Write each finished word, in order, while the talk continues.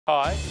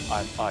Hi,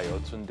 I'm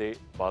Ayotunde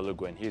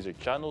Balogun, and here's your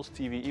Channels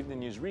TV Evening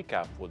News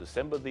Recap for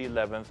December the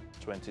 11th,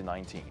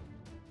 2019.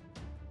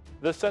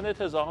 The Senate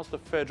has asked the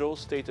federal,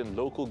 state and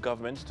local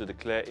governments to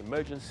declare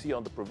emergency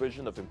on the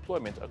provision of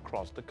employment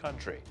across the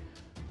country.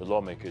 The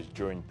lawmakers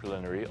during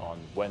plenary on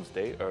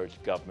Wednesday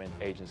urged government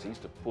agencies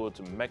to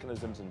put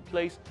mechanisms in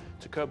place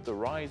to curb the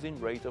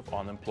rising rate of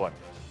unemployment.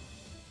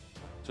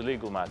 To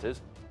legal matters,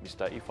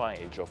 Mr.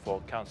 Ifeanyi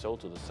Ejiofor, counsel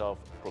to the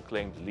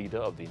self-proclaimed leader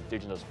of the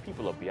indigenous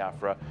people of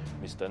Biafra,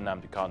 Mr.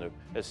 Nnamdi Kanu,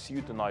 has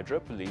sued the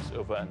Nigeria police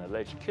over an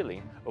alleged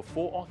killing of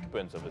 4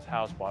 occupants of his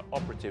house by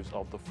operatives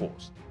of the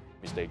force.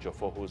 Mr.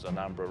 Ejiofor, whose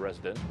Anambra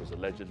residence was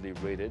allegedly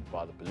raided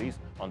by the police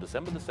on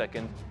December the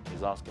 2nd,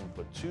 is asking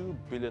for 2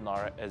 billion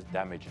naira as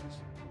damages.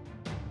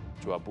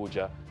 To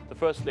Abuja, the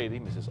First Lady,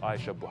 Mrs.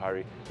 Aisha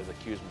Buhari, has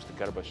accused Mr.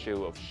 Garba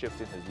Shehu of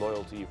shifting his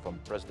loyalty from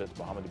President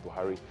Muhammadu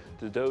Buhari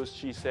to those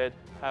she said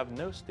have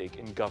no stake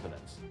in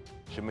governance.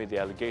 She made the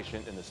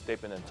allegation in a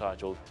statement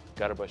entitled,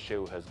 "Garba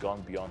Shehu has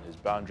gone beyond his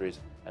boundaries,"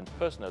 and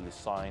personally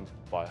signed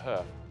by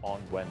her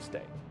on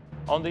Wednesday.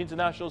 On the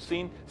international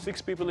scene,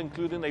 6 people,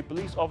 including a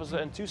police officer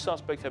and 2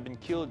 suspects, have been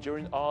killed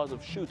during hours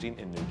of shooting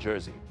in New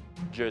Jersey.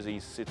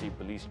 Jersey's City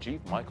Police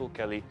Chief Michael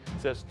Kelly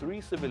says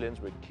 3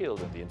 civilians were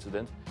killed in the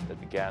incident that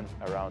began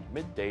around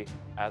midday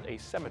at a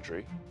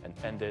cemetery and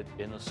ended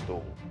in a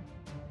store.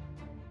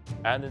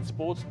 And in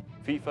sports,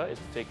 FIFA is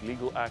to take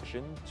legal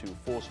action to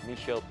force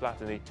Michel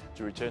Platini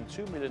to return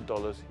 $2 million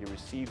he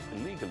received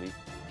illegally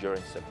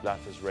during Sepp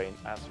Blatter's reign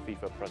as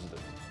FIFA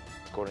president.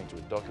 According to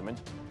a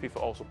document,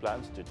 FIFA also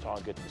plans to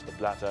target Mr.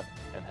 Blatter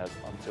and has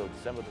until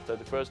December the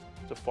 31st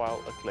to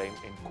file a claim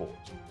in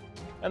court.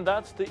 And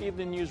that's the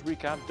evening news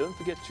recap. Don't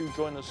forget to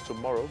join us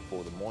tomorrow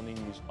for the morning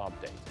news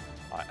update.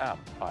 I am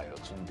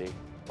Ayotunde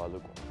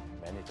Balogun.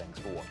 Many thanks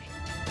for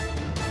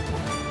watching.